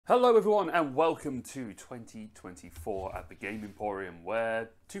Hello everyone and welcome to 2024 at the Game Emporium,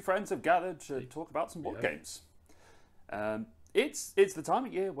 where two friends have gathered to talk about some board games. It's the time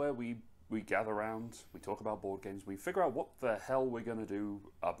of year where we gather around, we talk about board games, we figure out what the hell we're going to do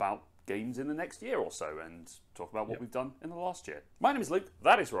about games in the next year or so, and talk about what we've done in the last year. My name is Luke,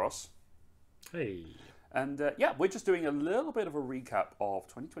 that is Ross. Hey. And we're just doing a little bit of a recap of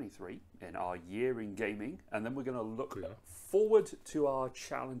 2023 in our year in gaming, and then we're going to look forward to our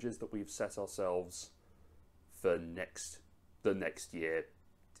challenges that we've set ourselves for the next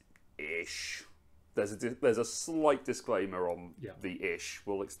year-ish. There's a slight disclaimer on the ish.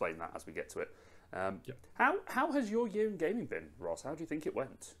 We'll explain that as we get to it. How has your year in gaming been, Ross? How do you think it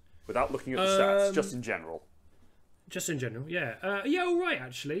went? Without looking at the stats, just in general. Just in general, yeah. All right,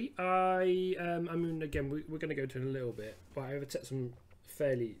 actually. I mean, again, we're going to go to it in a little bit, but I have set some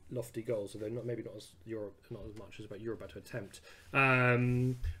fairly lofty goals, although not as much as what you're about to attempt.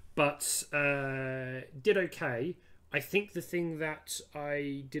 But did okay. I think the thing that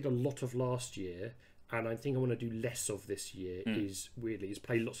I did a lot of last year, and I think I want to do less of this year, is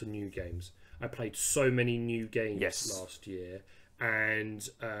play lots of new games. I played so many new games last year, and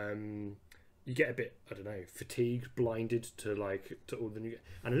you get a bit, I don't know, fatigued, blinded to all the new,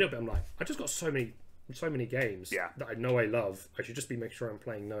 and a little bit I'm like, I just got so many games that I know I love. I should just be making sure I'm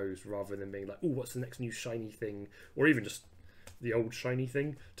playing those rather than being like, oh, what's the next new shiny thing, or even just the old shiny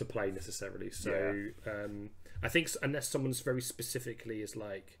thing to play necessarily. So I think unless someone's very specifically is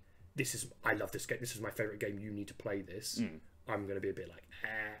like, I love this game, this is my favorite game, you need to play this, I'm going to be a bit like,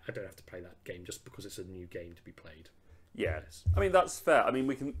 I don't have to play that game just because it's a new game to be played. Yes, I mean that's fair. I mean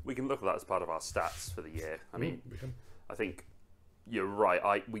we can look at that as part of our stats for the year. I mean, I think you're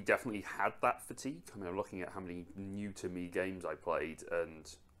right. We definitely had that fatigue. I mean, I'm looking at how many new to me games I played,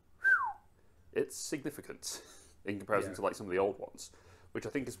 and it's significant in comparison to like some of the old ones, which I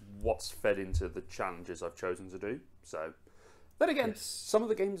think is what's fed into the challenges I've chosen to do. So, then again, some of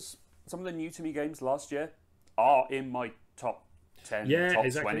the new to me games last year are in my top 10, top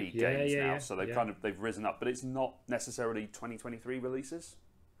 20 games now, so they've risen up, but it's not necessarily 2023 releases.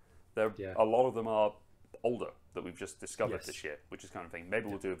 A lot of them are older that we've just discovered this year, which is kind of thing. Maybe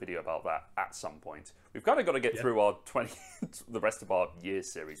we'll do a video about that at some point. We've kind of got to get through our the rest of our year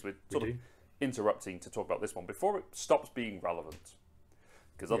series. We're sort of interrupting to talk about this one before it stops being relevant.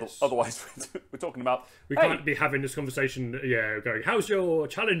 Because otherwise we're talking about... We can't be having this conversation, going, how's your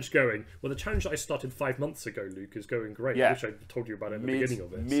challenge going? Well, the challenge that I started 5 months ago, Luke, is going great. Yeah. I wish I told you about it at the beginning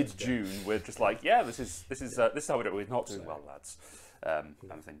of it. Mid-June, we're just like, this is how we do it. We're not doing well, lads. Kind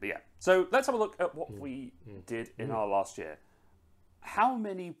of thing. But so let's have a look at what we did in our last year. How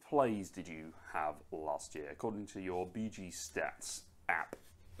many plays did you have last year, according to your BG Stats app?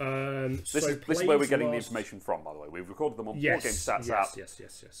 This is where we're getting the information from, by the way. We've recorded them on Board Game Stats app.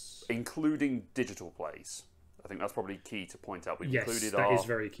 Yes. Including digital plays. I think that's probably key to point out. We've included that is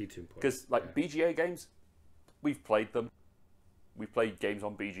very key to point. Because BGA games, we've played them. We've played games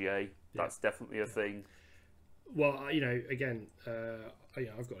on BGA. That's definitely a thing. Well, again,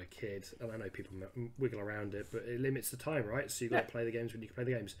 I've got a kid, and I know people wiggle around it, but it limits the time, right? So you've got to play the games when you can play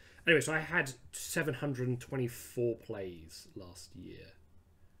the games. Anyway, so I had 724 plays last year.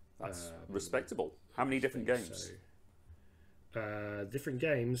 That's respectable. How many different games? Different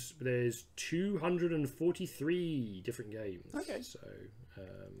games. There's 243 different games. Okay.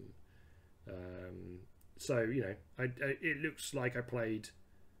 So, it looks like I played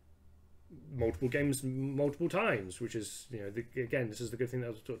multiple games multiple times, which is, again, this is the good thing that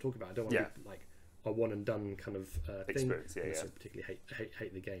I was talking about. I don't want to be like a one and done kind of experience. thing. I particularly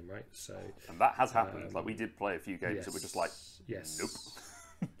hate the game, right? So, and that has happened. Like we did play a few games that were just like, nope.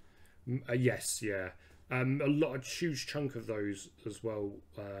 A huge chunk of those as well,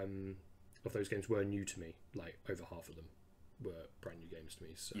 of those games were new to me. Like over half of them were brand new games to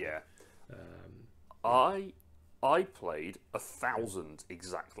me. So I played 1,000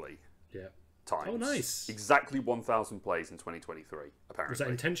 exactly. Times. Oh, nice! Exactly 1,000 plays in 2023. Apparently, was that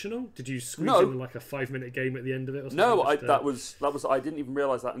intentional? Did you squeeze in like a 5-minute game at the end of it? Or something? No, that was. I didn't even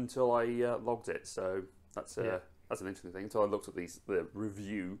realise that until I logged it. So that's an interesting thing. Until I looked at the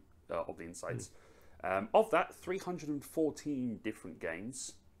review of the insights. Of that, 314 different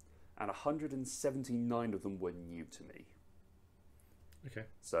games, and 179 of them were new to me. Okay.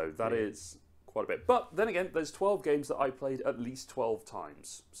 So that is quite a bit. But then again, there's 12 games that I played at least 12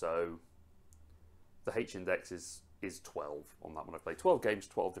 times. So the H index is 12 on that one. I played 12 games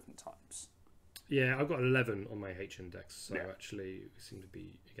 12 different times. Yeah, I've got 11 on my H index. So actually, we seem to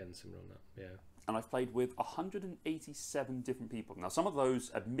be, again, similar on that. Yeah. And I've played with 187 different people. Now, some of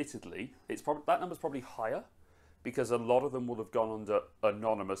those, admittedly, that number's probably higher because a lot of them would have gone under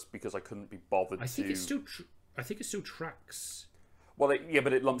anonymous because I couldn't be bothered I think to. it's still. I think it still tracks. Well,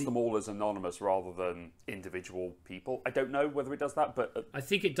 but it lumps them all as anonymous rather than individual people. I don't know whether it does that, but I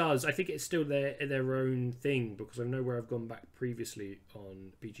think it does. I think it's still their own thing, because I know where I've gone back previously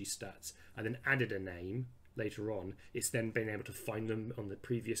on BG Stats and then added a name later on. It's then been able to find them on the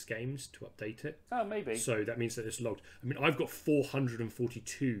previous games to update it. oh, maybe So that means that it's logged. I mean, I've got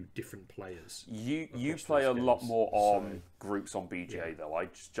 442 different players. you across play a those lot games, more on so- groups on BGA though. I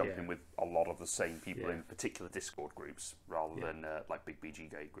just jump in with a lot of the same people Yeah. in particular Discord groups rather than like big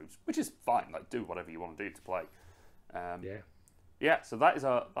BGA groups, which is fine. Like, do whatever you want to do to play. Yeah. Yeah, so that's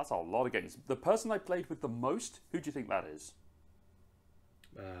a lot of games. The person I played with the most, who do you think that is?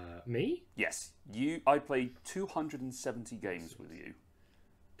 Me? Yes, you. I played 270 games with you.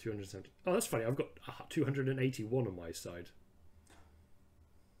 270. Oh, that's funny. I've got 281 on my side.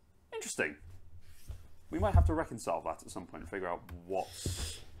 Interesting. We might have to reconcile that at some point and figure out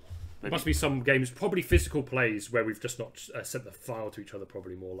what's. There must be some games, probably physical plays, where we've just not sent the file to each other,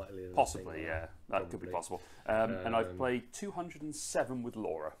 probably more likely. Than Possibly, yeah. That could be possible. And I've played 207 with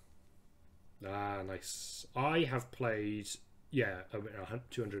Laura. Ah, nice. I have played,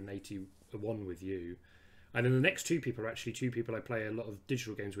 281 with you. And then the next two people are actually two people I play a lot of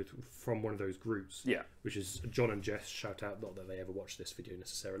digital games with from one of those groups. Yeah. Which is John and Jess. Shout out. Not that they ever watch this video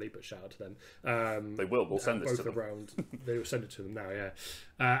necessarily, but shout out to them. They will. We'll send this to them. Around, they will send it to them now, yeah.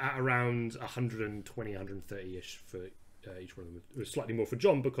 At around 120, 130-ish for each one of them. It was slightly more for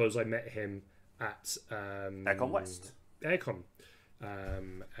John because I met him at... Aircon West. Aircon.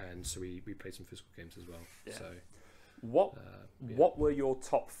 And so we played some physical games as well. Yeah. So What were your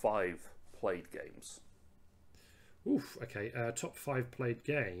top 5 played games? Oof, okay. Top 5 played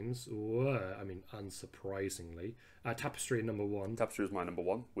games were, unsurprisingly, Tapestry number 1. Tapestry was my number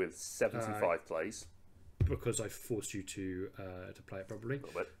 1 with 75 plays. Because I forced you to play it probably. A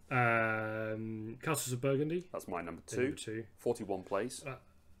little bit. Castles of Burgundy. That's my number 2. 41 plays.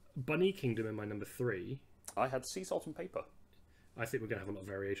 Bunny Kingdom in my number 3. I had Sea Salt and Paper. I think we're going to have a lot of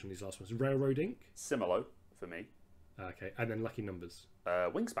variation on these last ones. Railroad Inc. Similo for me. Okay, and then Lucky Numbers.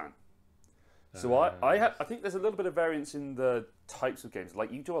 Wingspan. So I think there's a little bit of variance in the types of games.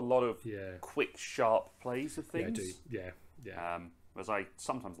 Like, you do a lot of quick, sharp plays of things. Yeah, I do. Yeah. Whereas I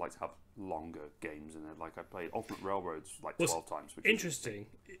sometimes like to have longer games in it. Like, I played Ultimate Railroads like 12 times. Which interesting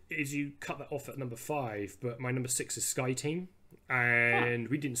is you cut that off at number 5, but my number 6 is Sky Team. And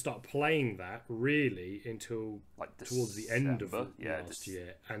we didn't start playing that really until like towards the end of last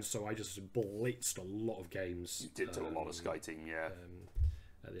year. And so I just blitzed a lot of games. You did do a lot of Sky Team,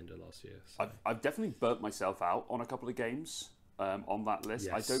 at the end of last year. So. I've definitely burnt myself out on a couple of games on that list.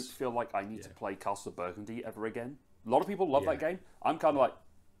 Yes. I don't feel like I need to play Castle of Burgundy ever again. A lot of people love that game. I'm kind of like,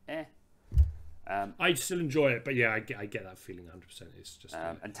 I still enjoy it, but I get that feeling 100%. It's just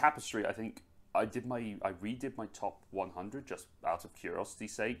and Tapestry, I think I redid my top 100 just out of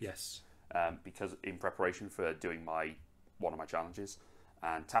curiosity's sake. Yes. Because in preparation for doing one of my challenges,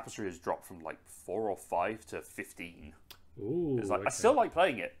 and Tapestry has dropped from like 4 or 5 to 15. Ooh, it's like I still like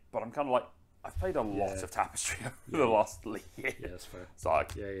playing it, but I'm kind of like I've played a lot of Tapestry over the last year. Yeah, that's fair. So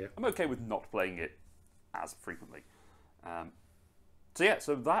I'm okay with not playing it as frequently.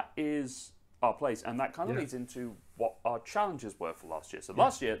 So that is our place, and that kind of leads into what our challenges were for last year. So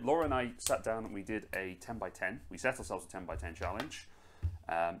last year, Laura and I sat down and we did a 10 by 10. We set ourselves a 10 by 10 challenge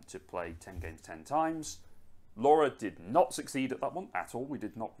to play 10 games 10 times. Laura did not succeed at that one at all. We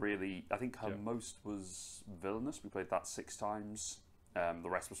did not really. I think her most was Villainous. We played that 6 times. The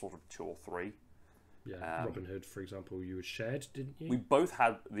rest was sort of 2 or 3. Yeah, Robin Hood, for example, you had shared, didn't you? We both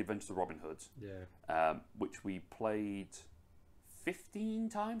had The Adventures of Robin Hood. Yeah. Which we played 15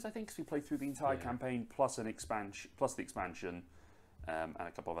 times, I think, because we played through the entire campaign plus the expansion, and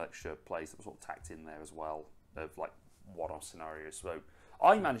a couple of extra plays that were sort of tacked in there as well of like one-off scenarios. So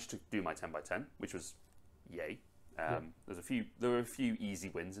I managed to do my 10 by 10, which was yay. There were a few easy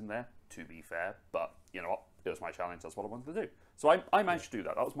wins in there, to be fair, but you know what? It was my challenge. That's what I wanted to do. So I managed to do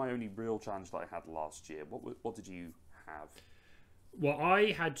that. That was my only real challenge that I had last year. What did you have? Well,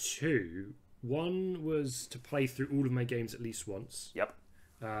 I had 2. One was to play through all of my games at least once. Yep.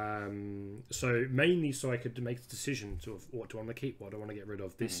 So mainly so I could make the decision of what do I want to keep, what do I want to get rid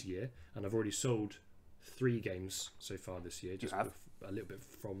of this year. And I've already sold 3 games so far this year, just with a little bit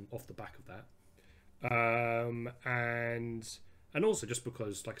from off the back of that. And also just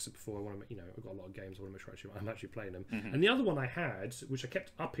because, like I said before, I want to, I've got a lot of games. I want to make sure I'm actually playing them. Mm-hmm. And the other one I had, which I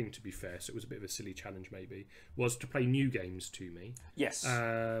kept upping to be fair, so it was a bit of a silly challenge maybe, was to play new games to me. Yes.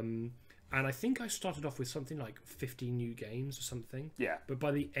 and I think I started off with something like 50 new games or something. Yeah. But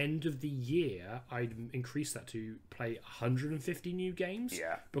by the end of the year, I'd increased that to play 150 new games.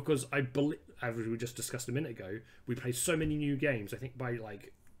 Yeah. Because I believe, as we just discussed a minute ago, we played so many new games. I think by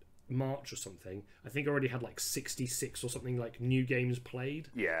like March or something, I think I already had like 66 or something like new games played.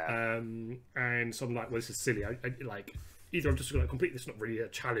 Yeah. And so I'm like, well, this is silly. I like either I'm just going to complete this. Not really a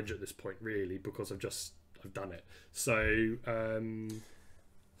challenge at this point, really, because I've done it. So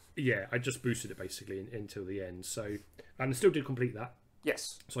yeah, I just boosted it basically until the end. So and I still did complete that.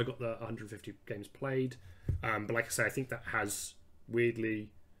 Yes. So I got the 150 games played. But like I say, I think that has weirdly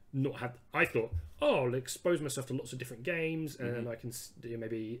not had. I thought, oh, I'll expose myself to lots of different games, and I can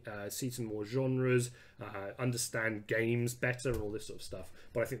maybe see some more genres, understand games better, and all this sort of stuff.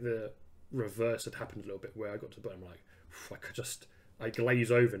 But I think the reverse had happened a little bit, where I got to the point, I'm like, I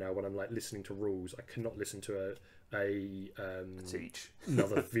glaze over now when I'm like listening to rules. I cannot listen to a teach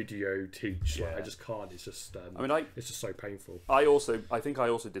another video teach. Yeah. Like, I just can't. It's just it's just so painful. I think I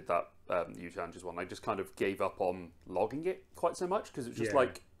also did that new challenges one. I just kind of gave up on logging it quite so much, because it's just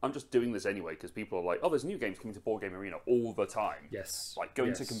like, I'm just doing this anyway, because people are like, oh, there's new games coming to Board Game Arena all the time. Yes. Like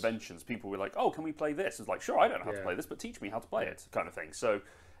going to conventions, people were like, oh, can we play this? It's like, sure, I don't know how to play this, but teach me how to play it, kind of thing. So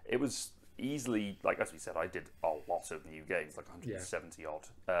it was easily, like, as we said, I did a lot of new games, like 170 odd.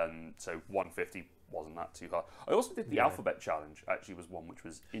 So 150 wasn't that too hard. I also did the alphabet challenge, actually, was one which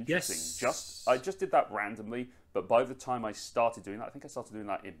was interesting. Yes. I just did that randomly, but by the time I started doing that, I think I started doing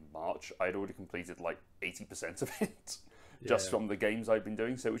that in March, I'd already completed like 80% of it, just from the games I'd been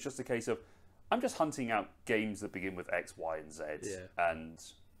doing. So it was just a case of, I'm just hunting out games that begin with X, Y, and Z, and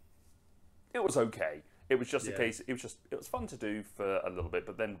it was okay. It was just a case. It was fun to do for a little bit,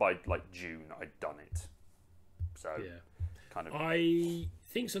 but then by like June, I'd done it. So kind of. I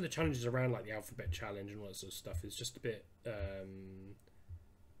think some of the challenges around like the alphabet challenge and all that sort of stuff is just a bit. I'm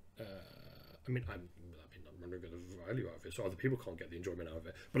not going to value out of it, so other people can't get the enjoyment out of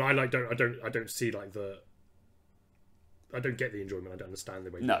it. But I don't see like the. I don't get the enjoyment. I don't understand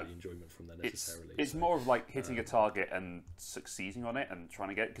the way you get the enjoyment from there necessarily. It's more of like hitting a target and succeeding on it and trying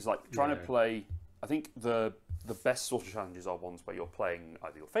to get, because like trying to play. I think the best sort of challenges are ones where you're playing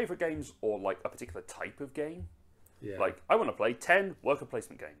either your favourite games or like a particular type of game. Yeah. Like, I want to play 10 worker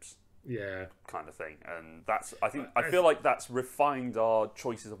placement games. Yeah. Kind of thing. And that's, I feel like that's refined our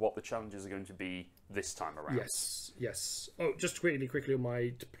choices of what the challenges are going to be this time around. Yes. Oh, just quickly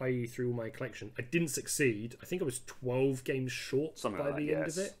to play through my collection. I didn't succeed. I think I was 12 games short by the end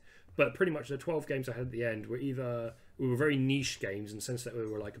of it. But pretty much the 12 games I had at the end were either very niche games in the sense that we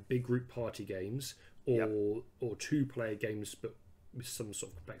were like big group party games, or 2-player games but with some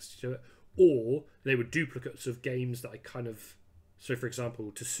sort of complexity to it, or they were duplicates of games that I kind of. So, for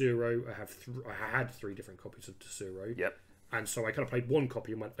example, Tsuro, I had 3 different copies of Tsuro. Yep. And so I kind of played one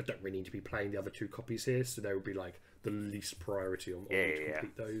copy and went, I don't really need to be playing the other 2 copies here, so there would be like the least priority on me to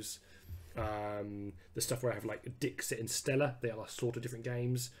complete those. The stuff where I have like Dixit and Stella, they are sort of different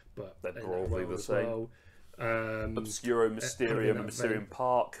games, but they're broadly the same. Well. Obscuro, Mysterium, and Mysterium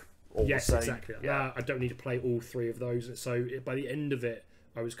Park. All yes, the same. Exactly. I don't need to play all 3 of those. So by the end of it,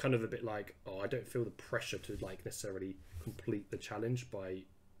 I was kind of a bit like, I don't feel the pressure to like necessarily complete the challenge by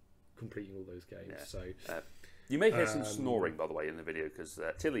completing all those games. Yeah. So you may hear some snoring, by the way, in the video, because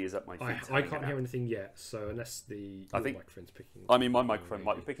Tilly is at my feet. I can't hear anything yet, so unless the microphone's picking. I mean, my microphone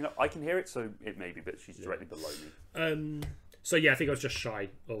might be picking up. I can hear it, so it may be, but she's directly below me. So yeah, I think I was just shy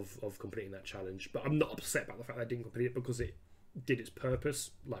of completing that challenge, but I'm not upset about the fact that I didn't complete it because it did its purpose.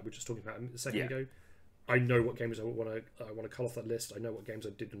 Like we were just talking about a second ago. I know what games I want to cut off that list. I know what games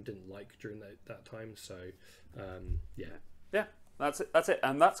I did and didn't like during that time. So yeah, that's it,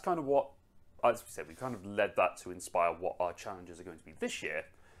 and that's kind of what, as we said, we kind of led that to inspire what our challenges are going to be this year.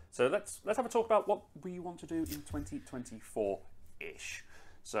 So let's have a talk about what we want to do in 2024-ish.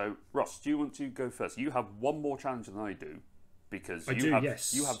 So Ross, do you want to go first? You have one more challenge than I do, because you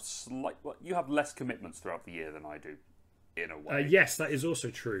have less commitments throughout the year than I do. In a way. Yes, that is also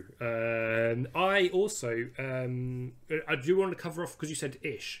true. I also I do want to cover off, because you said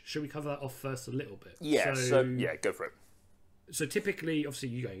ish. Should we cover that off first a little bit? Yeah. So go for it. So typically, obviously,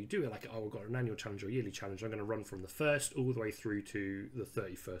 you do it like, I've got an annual challenge or a yearly challenge. I'm going to run from the 1st all the way through to the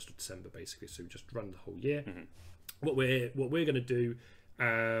 31st of December, basically. So we just run the whole year. Mm-hmm. What we're going to do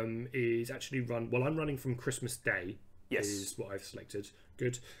is actually run. Well, I'm running from Christmas Day. Yes. Is what I've selected.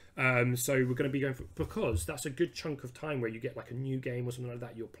 Good. So we're going to be going for, because that's a good chunk of time where you get like a new game or something like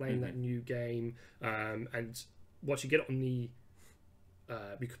that. You're playing that new game, and once you get it on the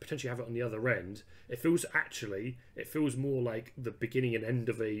we could potentially have it on the other end. It feels more like the beginning and end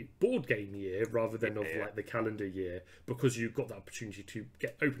of a board game year rather than of like the calendar year, because you've got the opportunity to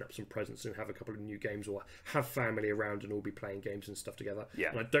open up some presents and have a couple of new games, or have family around and all be playing games and stuff together.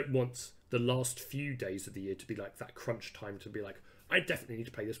 And I don't want the last few days of the year to be like that crunch time to be like, I definitely need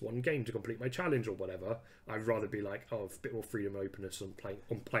to play this one game to complete my challenge or whatever. I'd rather be like, a bit more freedom and openness on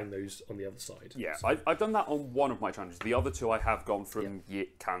playing those on the other side. Yeah, so. I've done that on one of my challenges. The other two I have gone from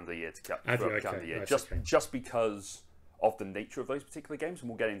calendar year to calendar year, just because of the nature of those particular games, and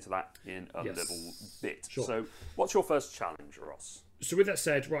we'll get into that in a little bit. Sure. So, what's your first challenge, Ross? So with that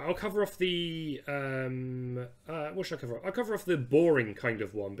said, right, I'll cover off the what should I cover off? I'll cover off the boring kind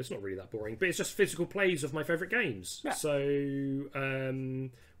of one, but it's not really that boring. But it's just physical plays of my favourite games. Yeah. So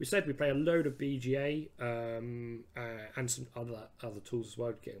we said we play a load of BGA and some other tools as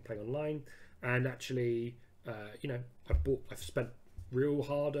well, playing online. And actually, I've spent real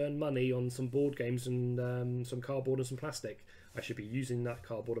hard-earned money on some board games and some cardboard and some plastic. I should be using that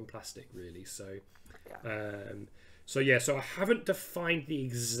cardboard and plastic really. So. So I haven't defined the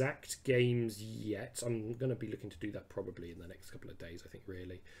exact games yet. I'm going to be looking to do that probably in the next couple of days, I think,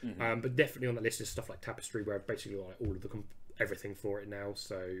 really. Mm-hmm. But definitely on the list is stuff like Tapestry, where I've basically got all of everything for it now.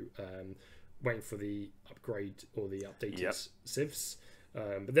 So waiting for the upgrade or the updated civs.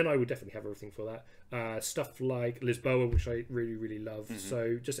 But then I would definitely have everything for that. Stuff like Lisboa, which I really, really love. Mm-hmm.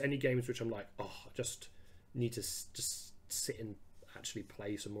 So just any games which I'm like, just need to just sit and actually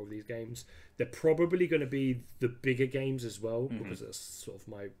play some more of these games. They're probably going to be the bigger games as well, because that's sort of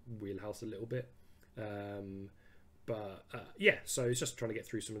my wheelhouse a little bit. So it's just trying to get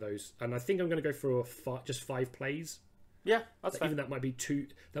through some of those, and I think I'm going to go for just 5 plays. Yeah, that's fair. Even that might be too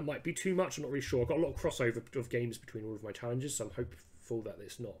much. I'm not really sure. I've got a lot of crossover of games between all of my challenges, so I'm hopeful that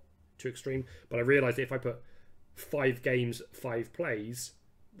it's not too extreme. But I realised if I put 5 games, 5 plays,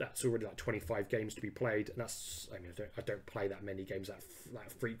 that's already like 25 games to be played, and I don't play that many games that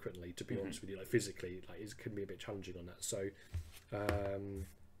frequently, to be honest with you. Like physically, it can be a bit challenging on that. So,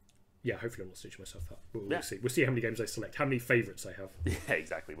 hopefully I'm not stitching myself up. We'll see. We'll see how many games I select, how many favourites I have. Yeah,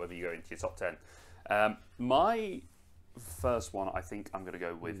 exactly. Whether you go into your top 10. My first one, I think I'm going to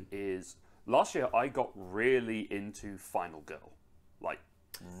go with is last year I got really into Final Girl,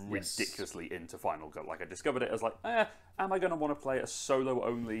 ridiculously into Final Girl. I discovered it as am I going to want to play a solo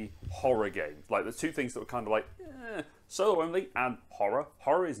only horror game? There's two things that were kind of solo only and horror.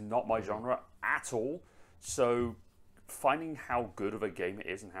 Horror is not my genre at all, so finding how good of a game it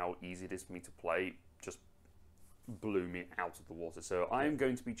is and how easy it is for me to play just blew me out of the water. So I am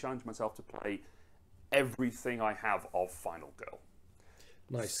going to be challenging myself to play everything I have of Final Girl.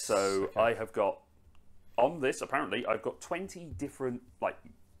 Nice. So I have got on this, apparently, I've got 20 different,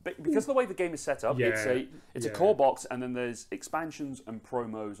 because of the way the game is set up, it's a core box, and then there's expansions and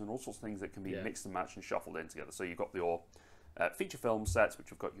promos and all sorts of things that can be mixed and matched and shuffled in together. So you've got your feature film sets, which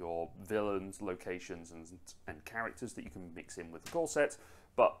have got your villains, locations, and characters that you can mix in with the core set.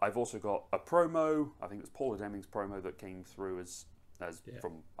 But I've also got a promo. I think it was Paula Deming's promo that came through as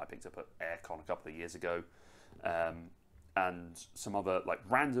from I picked up at Aircon a couple of years ago. And some other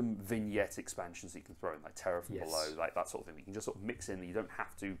random vignette expansions that you can throw in, Terror from Below, that sort of thing. You can just sort of mix in. You don't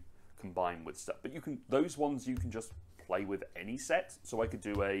have to combine with stuff, but those ones you can just play with any set. So I could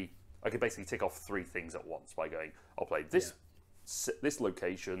basically tick off 3 things at once by going, I'll play this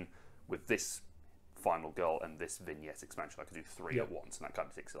location with this Final Girl and this vignette expansion. I could do 3 at once, and that kind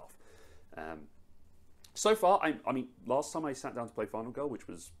of ticks it off. So far, I mean, last time I sat down to play Final Girl, which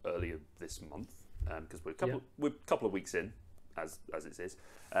was earlier this month. Because we're a couple of weeks in, as it is.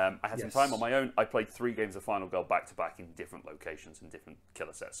 I had some time on my own. I played 3 games of Final Girl back to back in different locations and different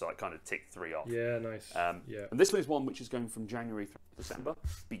killer sets, so I kind of ticked 3 off. Yeah, nice. And this is one which is going from January through December,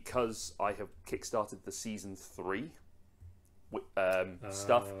 because I have kickstarted the season 3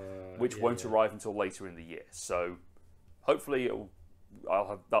 stuff, which won't arrive until later in the year. So hopefully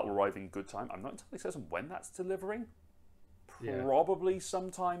that'll arrive in good time. I'm not entirely certain when that's delivering. Probably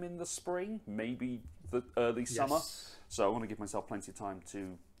sometime in the spring, maybe the early summer. So I want to give myself plenty of time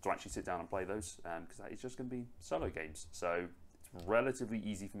to actually sit down and play those, because that is just going to be solo games. So it's relatively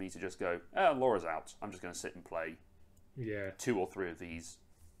easy for me to just go, Laura's out. I'm just going to sit and play 2 or 3 of these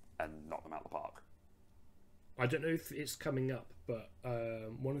and knock them out of the park. I don't know if it's coming up, but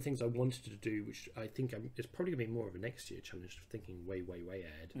one of the things I wanted to do, which I think is probably going to be more of a next year challenge, thinking way, way, way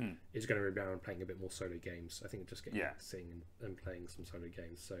ahead, is going to be around playing a bit more solo games. I think just getting seeing and playing some solo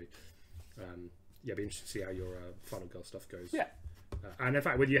games. So, it'd be interesting to see how your Final Girl stuff goes. Yeah. And in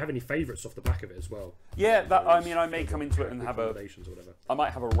fact, whether you have any favourites off the back of it as well. Yeah, I may come into it and have or whatever. I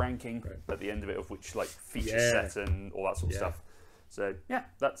might have a ranking at the end of it of which feature set and all that sort of stuff. So yeah,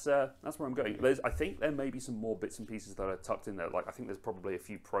 that's where I'm going. I think there may be some more bits and pieces that are tucked in there. Like I think there's probably a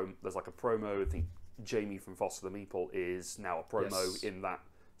few there's like a promo. I think Jamie from Foster the Meeple is now a promo in that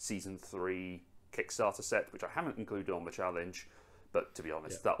season 3 Kickstarter set, which I haven't included on the challenge. But to be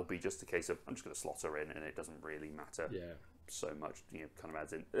honest, that will be just a case of I'm just going to slot her in, and it doesn't really matter so much. Kind of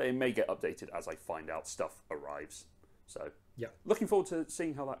adds in. It may get updated as I find out stuff arrives. So looking forward to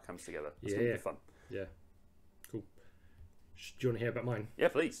seeing how that comes together. It's going to be fun. Yeah, cool. Do you want to hear about mine? Yeah,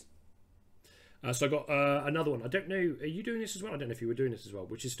 please. So I got another one. I don't know. Are you doing this as well? I don't know if you were doing this as well,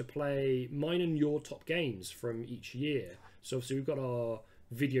 which is to play mine and your top games from each year. So obviously we've got our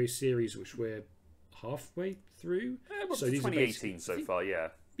video series, which we're halfway through. So these 2018 so far, yeah.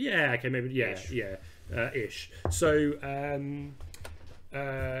 Yeah, okay, maybe, ish. So,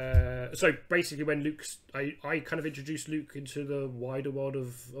 so basically when I kind of introduced Luke into the wider world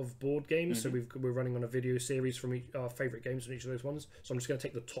of board games. So we're running on a video series from our favourite games from each of those ones. So I'm just going to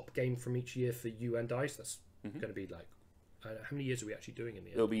take the top game from each year for you and I. So that's going to be like, how many years are we actually doing in the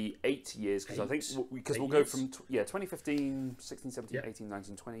end? It'll be 8 years, because I think we'll go from 2015, 16, 17, 18,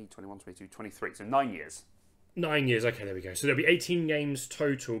 19, 20, 21, 22, 23. So 9 years. 9 years, okay, there we go. So there'll be 18 games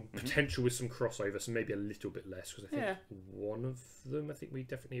total, potential with some crossover, so maybe a little bit less, because I think one of them, I think we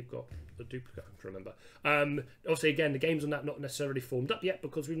definitely have got a duplicate, I can remember. Obviously, again, the games on that not necessarily formed up yet,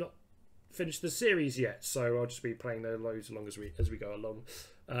 because we've not finished the series yet, so I'll just be playing those along as we go along.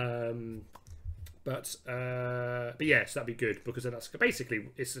 But yeah, so that'd be good, because then that's basically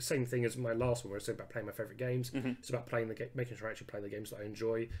it's the same thing as my last one, where it's about playing my favourite games. It's about playing making sure I actually play the games that I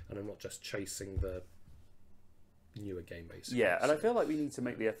enjoy, and I'm not just chasing the newer game basically. Yeah, and I feel like we need to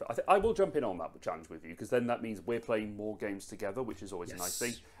make the effort. I will jump in on that challenge with you, because then that means we're playing more games together, which is always a nice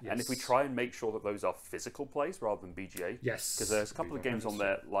thing. And if we try and make sure that those are physical plays rather than BGA, because there's a couple of games on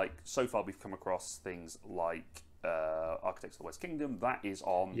there. Like so far, we've come across things like Architects of the West Kingdom. That is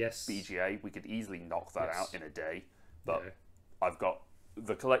on BGA. We could easily knock that out in a day, but I've got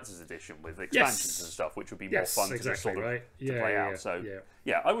the collector's edition with expansions and stuff, which would be more fun to just sort of to play out. So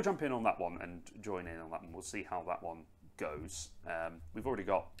I will jump in on that one and join in on that one. We'll see how that one goes. We've already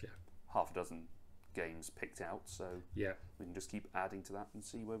got half a dozen games picked out, so we can just keep adding to that and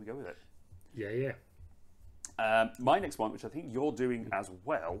see where we go with it. My next one, which I think you're doing as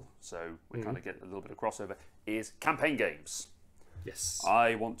well, so we kind of get a little bit of crossover, is campaign games. Yes.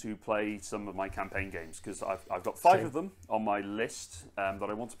 I want to play some of my campaign games, because I've got 5 of them on my list that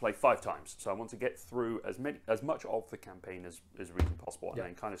I want to play 5 times. So I want to get through as much of the campaign as reasonably possible, and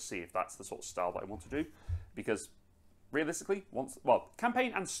then kind of see if that's the sort of style that I want to do. Because realistically,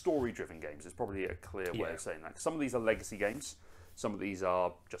 campaign and story-driven games is probably a clear way of saying that. Some of these are legacy games. Some of these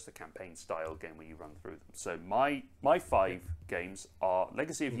are just a campaign-style game where you run through them. So my 5 games are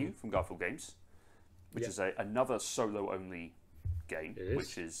Legacy of You from Garfield Games, which is another solo-only game,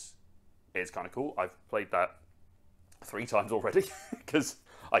 which is kind of cool. I've played that 3 times already, because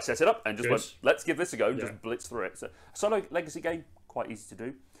I set it up and just went, let's give this a go, and just blitz through it. So solo legacy game, quite easy to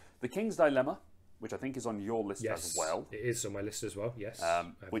do. The King's Dilemma, which I think is on your list as well. It is on my list as well, yes.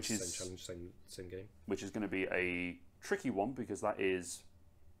 Which is same challenge, same game. Which is going to be a tricky one, because that is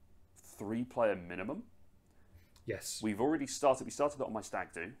 3-player minimum. Yes. We started it on my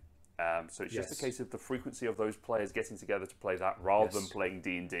Stag Do. So it's just a case of the frequency of those players getting together to play that, rather than playing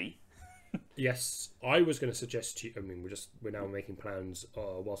D&D. Yes, I was going to suggest to you. I mean, we're now making plans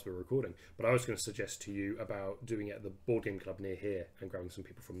whilst we're recording, but I was going to suggest to you about doing it at the board game club near here and grabbing some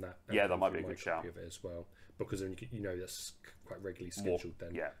people from that. That might be a good shout of it as well, because then that's quite regularly scheduled.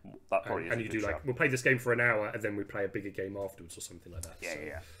 Then that probably is. And you do we'll play this game for an hour, and then we play a bigger game afterwards or something like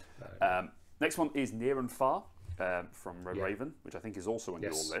that. Next one is Near and Far. From Red Raven, which I think is also on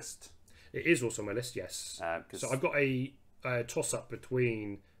your list. It is also on my list, yes. So I've got a toss-up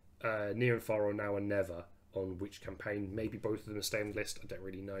between Near and Far or Now and Never on which campaign. Maybe both of them stay on the list, I don't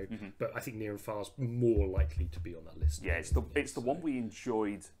really know. But I think Near and Far is more likely to be on that list. Yeah, it's the one we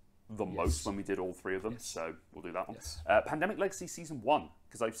enjoyed the most when we did all 3 of them, so we'll do that one. Pandemic Legacy Season 1,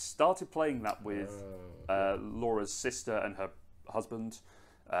 because I've started playing that with Laura's sister and her husband,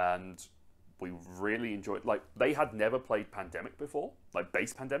 and we really enjoyed. Like, they had never played Pandemic before, like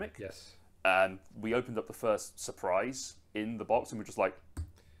base Pandemic. Yes. And we opened up the first surprise in the box, and we're just like,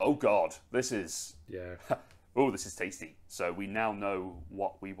 "Oh God, this is this is tasty." So we now know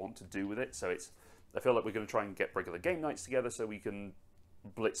what we want to do with it. So I feel like we're going to try and get regular game nights together so we can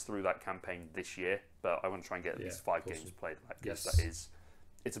blitz through that campaign this year. But I want to try and get at least 5 games played.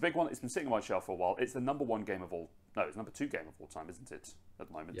 It's a big one. It's been sitting on my shelf for a while. It's the number 1 game of all. No, it's number 2 game of all time, isn't it? At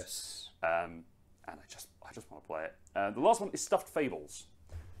the moment. Yes. And I just want to play it. The last one is Stuffed Fables.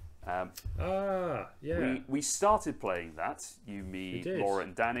 Yeah. We started playing that, you, me, Laura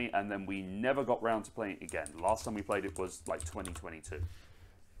and Danny, and then we never got round to playing it again. Last time we played it was like 2022.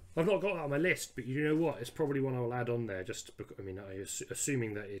 I've not got that on my list, but you know what? It's probably one I will add on there. Just because, I mean,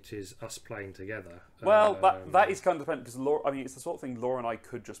 assuming that it is us playing together. Well, that is kind of dependent because Laura. I mean, it's the sort of thing Laura and I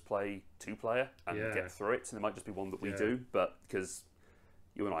could just play 2-player and get through it, and it might just be one that we do. But because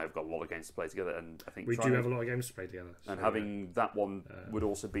you and I have got a lot of games to play together, and I think we do have a lot of games to play together. And having that one would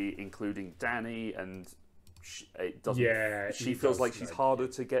also be including Danny, and it doesn't. Yeah, she feels like she's harder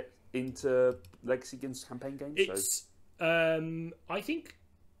to get into Legacy Games campaign games. It's. I think.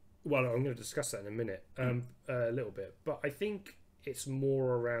 Well, I'm going to discuss that in a minute, a little bit. But I think it's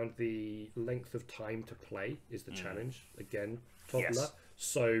more around the length of time to play is the challenge. Again, toddler. Yes.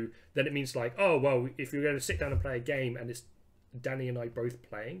 So then it means like, oh, well, if you're going to sit down and play a game and it's Danny and I both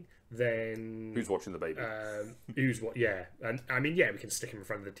playing, then... Who's watching the baby? Yeah. And I mean, yeah, we can stick him in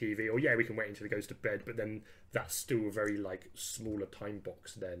front of the TV, or yeah, we can wait until he goes to bed, but then that's still a very like smaller time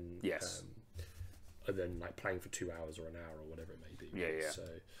box than... Yes. Than like playing for 2 hours or an hour or whatever it may be. Yeah. So...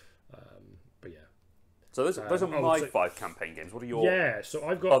 but yeah. So those are my 5 campaign games. What are your so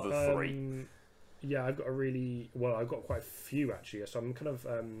I've got other 3? Yeah, I've got I've got quite a few actually. So I'm kind of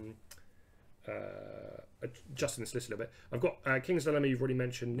adjusting this list a little bit. I've got King's Dilemma you've already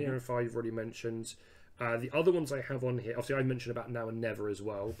mentioned, Near and Far you've already mentioned. The other ones I have on here, obviously I mentioned about Now and Never as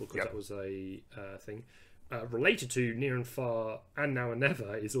well because that was a thing. Related to Near and Far and Now and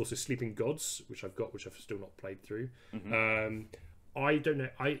Never is also Sleeping Gods, which I've still not played through. I don't know.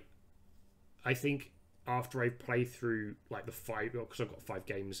 I think after I play through like the 5, because I've got 5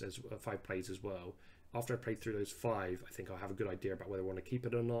 games 5 plays as well. After I play through those 5, I think I'll have a good idea about whether I want to keep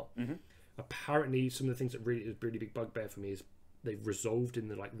it or not. Apparently, some of the things that really is a really big bugbear for me is they've resolved in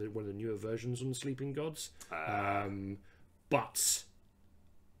one of the newer versions on the Sleeping Gods. But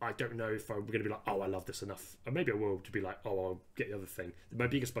I don't know if I'm going to be like, oh, I love this enough. Or maybe I will to be like, oh, I'll get the other thing. My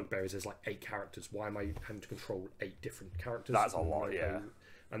biggest bugbear is there's like 8 characters. Why am I having to control 8 different characters? That's a lot, yeah.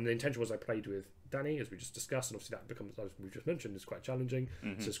 And the intention was I played with Danny, as we just discussed, and obviously that becomes, as we just mentioned, is quite challenging.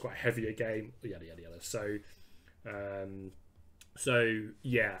 So it's quite a heavier game, yada, yada, yada. So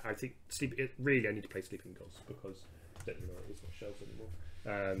yeah, I think I need to play Sleeping Gods because I don't know where it is on my shelves anymore.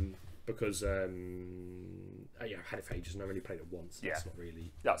 Because I've had it for ages and I only played it once. That's not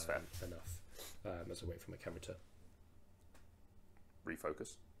really fair enough. As I wait for my camera to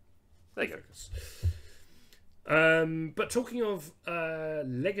refocus. There you go. But talking of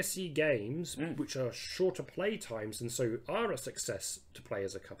legacy games, which are shorter play times and so are a success to play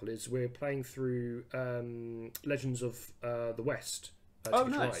as a couple, is we're playing through Legends of the West.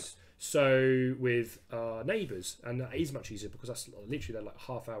 Nice. So with our neighbours, and that is much easier because that's literally they're like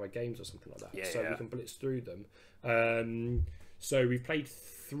half-hour games or something like that. We can blitz through them. So we've played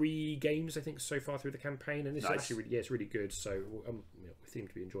 3 games, I think, so far through the campaign, and it's actually really, it's really good. So we seem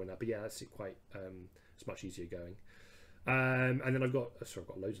to be enjoying that. But yeah, that's quite. It's much easier going. And then I've got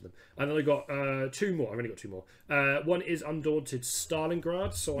loads of them. And then I've got 2 more. I've only got 2 more. One is Undaunted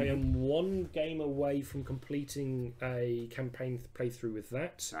Stalingrad. So I am 1 game away from completing a campaign playthrough with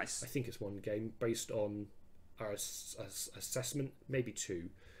that. Nice. I think it's 1 game based on our assessment, maybe 2.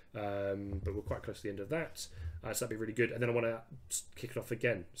 But we're quite close to the end of that. So that'd be really good. And then I want to kick it off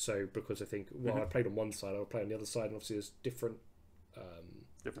again. So because I think, I played on one side, I'll play on the other side. And obviously there's different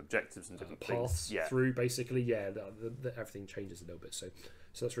objectives and different paths through, basically. Everything changes a little bit, so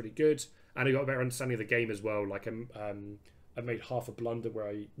that's really good. And I got a better understanding of the game as well. Like I made half a blunder where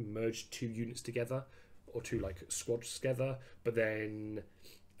I merged 2 units together, or 2 like squads together, but then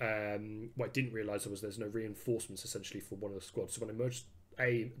what I didn't realise was there's no reinforcements essentially for one of the squads. So when I merged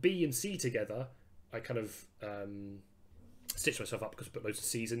B and C together, I kind of stitched myself up because I put loads of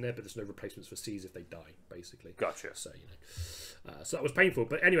C's in there, but there's no replacements for C's if they die, basically. Gotcha. So so that was painful.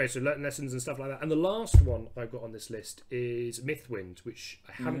 But anyway, so learning lessons and stuff like that. And the last one I've got on this list is Mythwind, which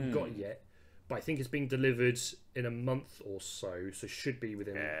I haven't got yet, but I think it's being delivered in a month or so, so should be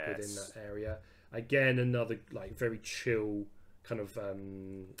within that area. Again, another like very chill kind of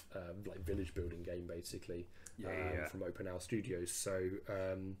like village building game, basically, from Open Owl Studios. So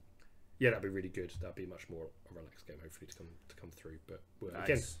that'd be really good. That'd be much more a relaxed game, hopefully, to come through. But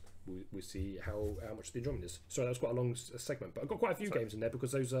again, we'll see how much the enjoyment is. So that was quite a long segment, but I've got quite a few games in there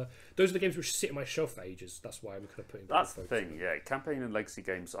because those are the games which sit on my shelf for ages. That's why I'm kind of putting. That's the thing, Campaign and legacy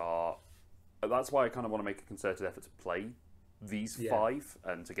games are. That's why I kind of want to make a concerted effort to play these 5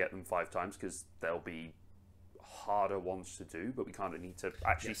 and to get them 5 times, because they'll be harder ones to do, but we kind of need to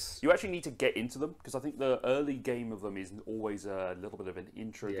actually you actually need to get into them, because I think the early game of them is always a little bit of an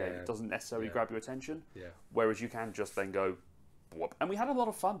intro game. It doesn't necessarily grab your attention, whereas you can just then go, whoop. And we had a lot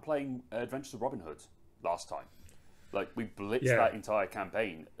of fun playing Adventures of Robin Hood last time. Like, we blitzed Yeah. that entire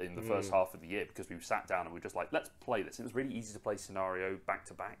campaign in the first half of the year because we sat down and we were just like, let's play this. And it was really easy to play scenario back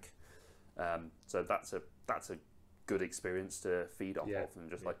to back. So that's a good experience to feed off of and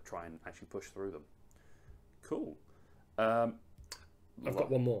just like try and actually push through them. Cool. I've got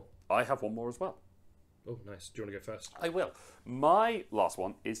one more. I have one more as well. Oh, nice. Do you want to go first? I will. My last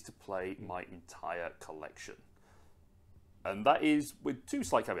one is to play my entire collection. And that is with two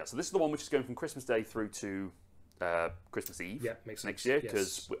slight caveats. So this is the one which is going from Christmas Day through to Christmas Eve makes sense. next year,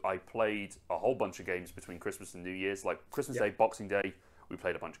 because I played a whole bunch of games between Christmas and New Year's. Like Christmas Day, Boxing Day, we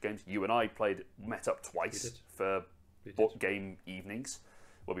played a bunch of games. You and I met up twice for board game evenings,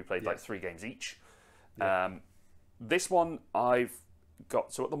 where we played like 3 games each. This one I've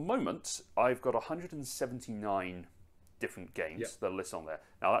got, so at the moment I've got 179 different games that are listed on there.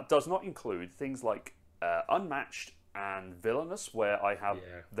 Now that does not include things like Unmatched and Villainous, where I have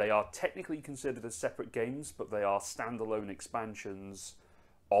they are technically considered as separate games, but they are standalone expansions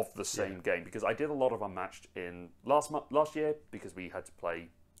of the same game. Because I did a lot of Unmatched in last year because we had to play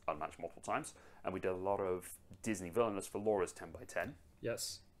Unmatched multiple times, and we did a lot of Disney Villainous for Laura's 10x10.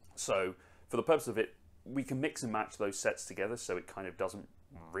 Yes. So for the purpose of it, we can mix and match those sets together, so it kind of doesn't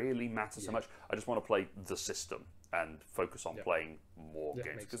really matter so much. I just want to play the system and focus on playing more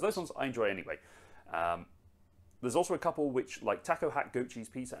games, because those ones I enjoy anyway. There's also a couple which, like Taco Hat Goat Cheese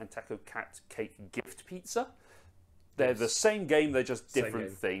Pizza and Taco Cat Cake Gift Pizza. They're the same game, they're just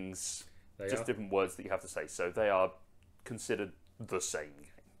different things, different words that you have to say. So they are considered the same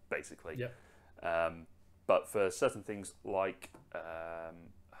game, basically. But for certain things like, oh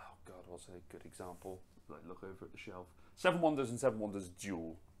God, what's a good example? Like, look over at the shelf. Seven Wonders and Seven Wonders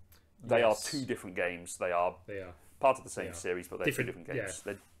Duel. They are 2 different games. They are part of the same series, but they're 2 different games.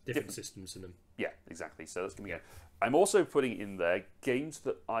 They're different systems in them. Yeah, exactly. So that's going to be I'm also putting in there games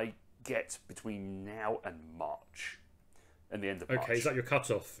that I get between now and March. And the end of March. Okay, is that your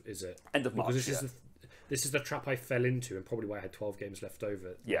cutoff, is it? End of March, Because this is the trap I fell into, and probably why I had 12 games left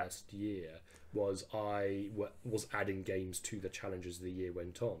over last year, was I was adding games to the challenges as the year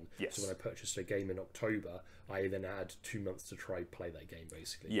went on. So when I purchased a game in October, I then had 2 months to play that game,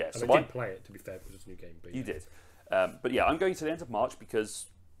 basically. Yeah, and I did play it, to be fair, because it's a new game. But you did. But yeah, I'm going to the end of March because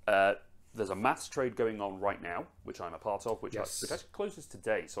there's a maths trade going on right now, which I'm a part of, which actually closes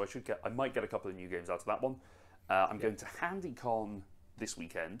today. So I might get a couple of new games out of that one. I'm going to HandyCon this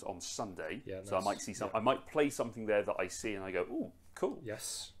weekend on Sunday, so I might see some. I might play something there that I see and I go, "Ooh, cool."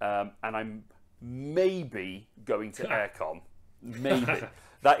 Yes. And I'm maybe going to Aircon. Maybe.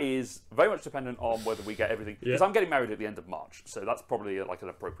 That is very much dependent on whether we get everything. Because I'm getting married at the end of March, so that's probably like an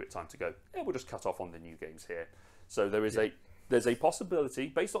appropriate time to go. Yeah, we'll just cut off on the new games here. So there is there's a possibility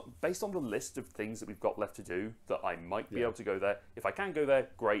based on the list of things that we've got left to do that I might be able to go there. If I can go there,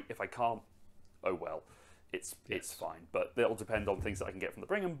 great. If I can't, oh well. It's fine, but it'll depend on things that I can get from the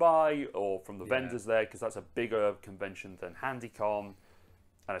Bring and Buy or from the vendors there, because that's a bigger convention than HandyCon,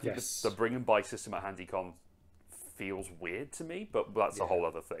 and I think the Bring and Buy system at HandyCon feels weird to me, but that's a whole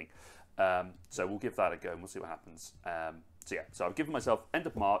other thing. So we'll give that a go and we'll see what happens. So I've given myself end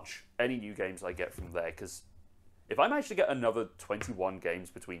of March, any new games I get from there, because if I manage to get another 21 games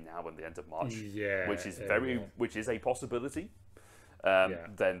between now and the end of March, which is a possibility.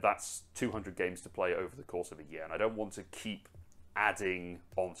 Then that's 200 games to play over the course of a year, and I don't want to keep adding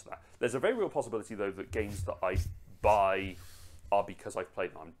onto that. There's a very real possibility, though, that games that I buy are because I've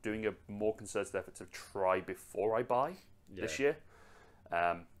played them. I'm doing a more concerted effort to try before I buy this year.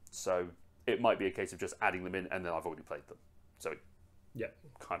 So it might be a case of just adding them in, and then I've already played them. So it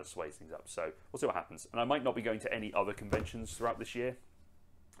kind of sways things up. So we'll see what happens. And I might not be going to any other conventions throughout this year,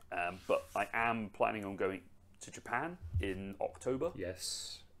 but I am planning on going to Japan in October.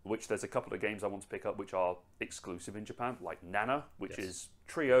 Yes. Which there's a couple of games I want to pick up which are exclusive in Japan, like Nana, which is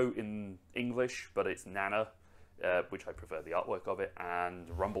Trio in English, but it's Nana, which I prefer the artwork of it, and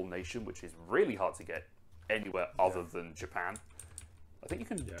Rumble Nation, which is really hard to get anywhere other than Japan. I think you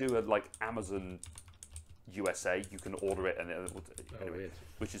can do a Amazon USA. You can order it, and it will, anyway,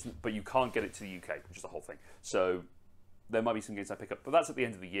 but you can't get it to the UK, which is the whole thing. So there might be some games I pick up, but that's at the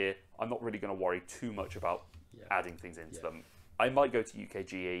end of the year. I'm not really going to worry too much about adding things into them. I might go to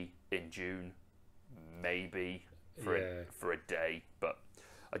UKGE in June, maybe for a day, but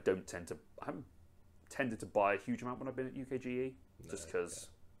I haven't tended to buy a huge amount when I've been at UKGE, just because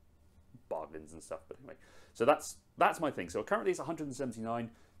bargains and stuff. But anyway, so that's my thing. So currently it's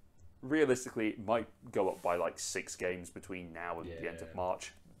 179. Realistically, it might go up by like 6 games between now and the end of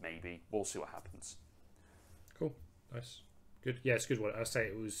March. Maybe we'll see what happens. Cool, nice. Good. Yeah, it's a good one. I say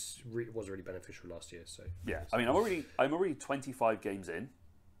it was really beneficial last year. So yeah, I mean, I'm already 25 games in,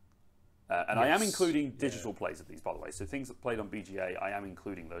 and I am including digital plays of these, by the way. So things that played on BGA, I am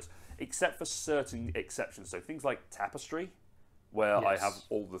including those, except for certain exceptions. So things like Tapestry, where I have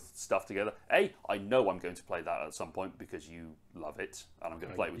all the stuff together. I know I'm going to play that at some point because you love it, and I'm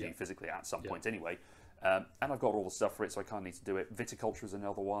going to play it with you physically at some point anyway. And I've got all the stuff for it, so I can't need to do it. Viticulture is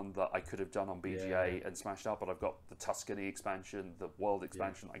another one that I could have done on BGA and smashed out, but I've got the Tuscany expansion, the World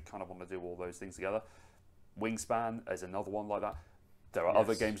expansion. I kind of want to do all those things together. Wingspan is another one like that. There are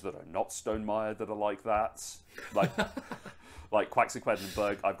other games that are not Stonemaier that are like that. Like Quaxer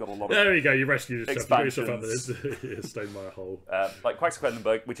Quedlinburg, I've got a lot of there we go, you rescued yourself. expansions. You got yourself out of the Stonemaier hole. Like Quaxer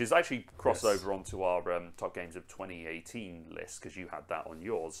Quedlinburg, which is actually crossover onto our top games of 2018 list, because you had that on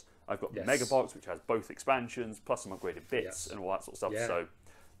yours. I've got the Mega Box, which has both expansions, plus some upgraded bits and all that sort of stuff. So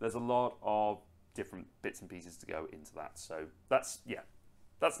there's a lot of different bits and pieces to go into that. So that's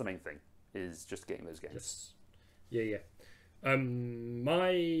the main thing, is just getting those games.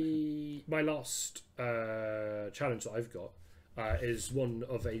 My last challenge that I've got is one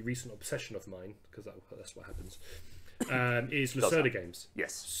of a recent obsession of mine, because that's what happens. Is Lacerda games.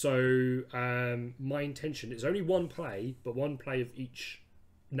 Yes. So my intention is only one play, but one play of each.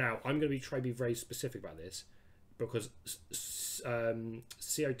 Now I'm going to try to be very specific about this, because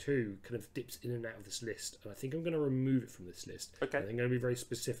CO2 kind of dips in and out of this list, and I think I'm going to remove it from this list. Okay. I think I'm going to be very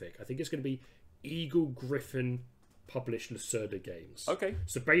specific. I think it's going to be Eagle Griffin published Lacerda games. Okay.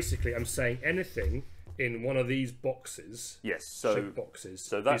 So basically, I'm saying anything in one of these boxes. Yes. So shaped boxes.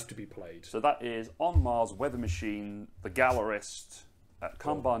 So that is to be played. So that is On Mars, Weather Machine, The Gallerist,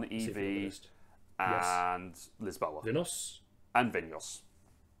 Kanban EV, and Lisboa. Vinos. And Vinos.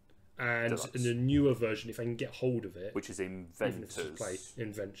 And in the newer version, if I can get hold of it, which is Inventors. Even if play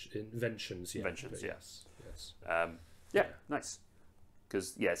Inventions. Yeah. Inventions, yes. Nice.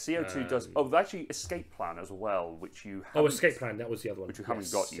 Because CO2 does. Oh, actually, Escape Plan as well, which you haven't, Escape Plan, that was the other one, which you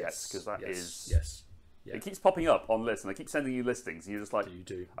haven't got yet, because that is. Yes. Yeah. It keeps popping up on lists, and they keep sending you listings, and you're just like, you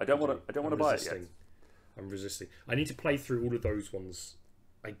do. I don't want to buy it yet. I'm resisting. I need to play through all of those ones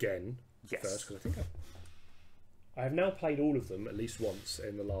again first, because I think I have now played all of them at least once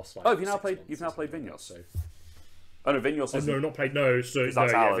in the last. You've now played Vinos. So. Oh no, Vinos. Oh no, not played. No, so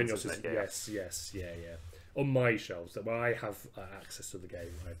that's Alan's, Vinos is yes. On my shelves, where I have access to the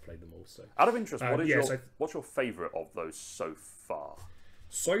game, I've played them all. So, out of interest, what's your favourite of those so far?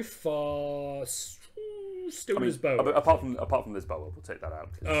 So far, still Lisboa. Apart from Lisboa, we'll take that out.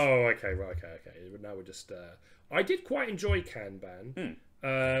 Oh, okay, right, okay. Now we're just. I did quite enjoy Kanban.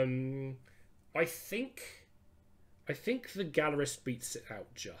 I think the Gallerist beats it out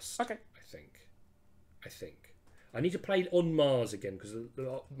just. Okay. I think. I need to play On Mars again, because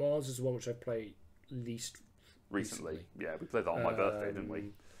Mars is the one which I've played least recently. Yeah, we played that on my birthday, didn't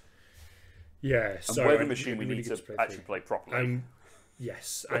we? Yeah. And Weather Machine we need to actually play properly.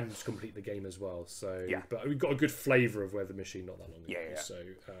 Yes, and complete the game as well. So, but we got a good flavour of Weather Machine not that long ago. Yeah. So,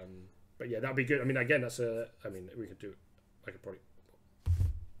 but yeah, that'd be good. I mean, again, we could do. I could probably.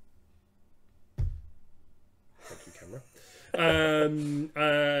 Thank you, camera.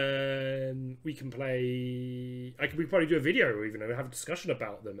 We can play. We probably do a video, or even have a discussion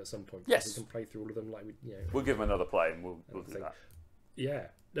about them at some point. Yes, we can play through all of them. We'll give them another play, and we'll do that. Yeah,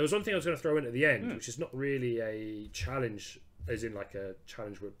 there was one thing I was going to throw in at the end, which is not really a challenge, as in like a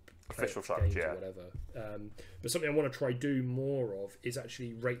challenge with official challenge, or whatever. But something I want to try do more of is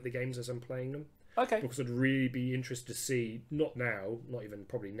actually rate the games as I'm playing them. Okay. Because I'd really be interested to see, not now, not even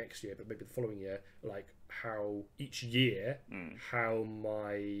probably next year, but maybe the following year, like how each year, how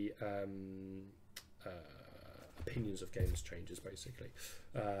my opinions of games changes, basically,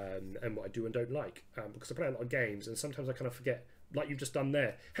 and what I do and don't like. Because I play a lot of games, and sometimes I kind of forget, like you've just done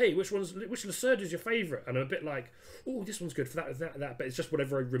there. Hey, which Lacerda is your favourite? And I'm a bit like, oh, this one's good for that. But it's just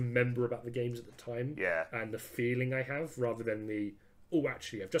whatever I remember about the games at the time, and the feeling I have, rather than the. Oh,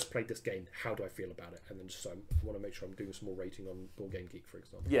 actually, I've just played this game. How do I feel about it? And then just I want to make sure I'm doing some more rating on Board Game Geek, for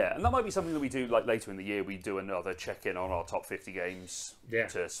example. Yeah, and that might be something that we do like later in the year. We do another check-in on our top 50 games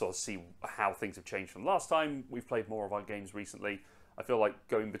to sort of see how things have changed from last time. We've played more of our games recently. I feel like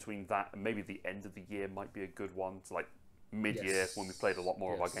going between that and maybe the end of the year might be a good one. To like mid-year when we played a lot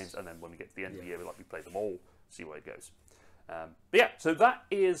more of our games, and then when we get to the end of the year, we play them all, see where it goes. But yeah, so that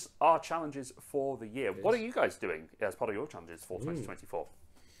is our challenges for the year. What are you guys doing as part of your challenges for 2024?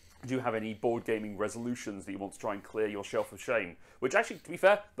 Do you have any board gaming resolutions that you want to try and clear your shelf of shame? Which actually, to be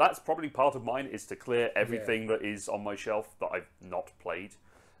fair, that's probably part of mine, is to clear everything that is on my shelf that I've not played.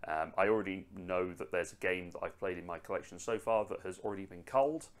 I already know that there's a game that I've played in my collection so far that has already been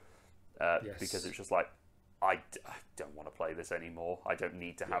culled because it's just like, I don't want to play this anymore. I don't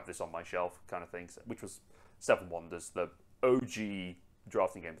need to have this on my shelf, kind of thing. Which was Seven Wonders, the OG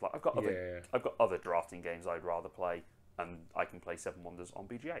drafting games. Like I've got other drafting games I'd rather play, and I can play Seven Wonders on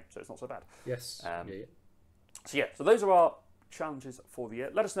BGA, so it's not so bad. Yes. So those are our challenges for the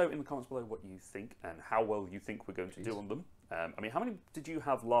year. Let us know in the comments below what you think and how well you think we're going to do on them. I mean, how many did you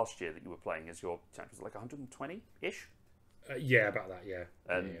have last year that you were playing as your challenge? Was it like 120-ish? Yeah, about that, yeah.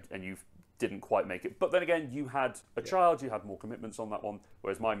 And you didn't quite make it. But then again, you had a child, you had more commitments on that one,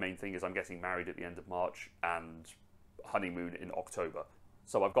 whereas my main thing is I'm getting married at the end of March and honeymoon in October.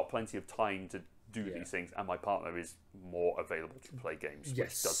 So I've got plenty of time to do these things, and my partner is more available to play games,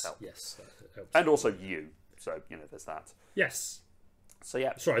 which does help. Yes, that helps. And also you. So, there's that. Yes. So,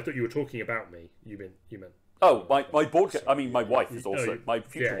 yeah. Sorry, I thought you were talking about me. You meant... Oh, my board game... I mean, my wife is also... my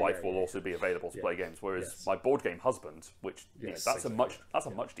future wife will also be available to play games, whereas my board game husband, which, that's a much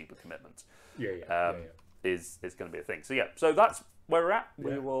deeper commitment, is going to be a thing. So, yeah. So, that's where we're at.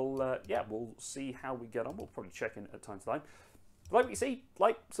 We will, we'll see how we get on. We'll probably check in at time to time. Like what you see,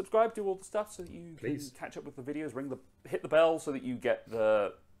 subscribe, do all the stuff so that you can catch up with the videos, hit the bell so that you get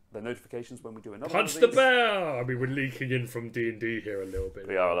the notifications when we do another Punch the bell! I mean, we're leaking in from D&D here a little bit.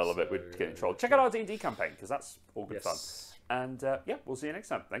 We are a little bit. We're getting trolled. Check out our D&D campaign, because that's all good fun. And, we'll see you next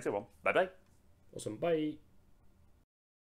time. Thanks, everyone. Bye-bye. Awesome. Bye.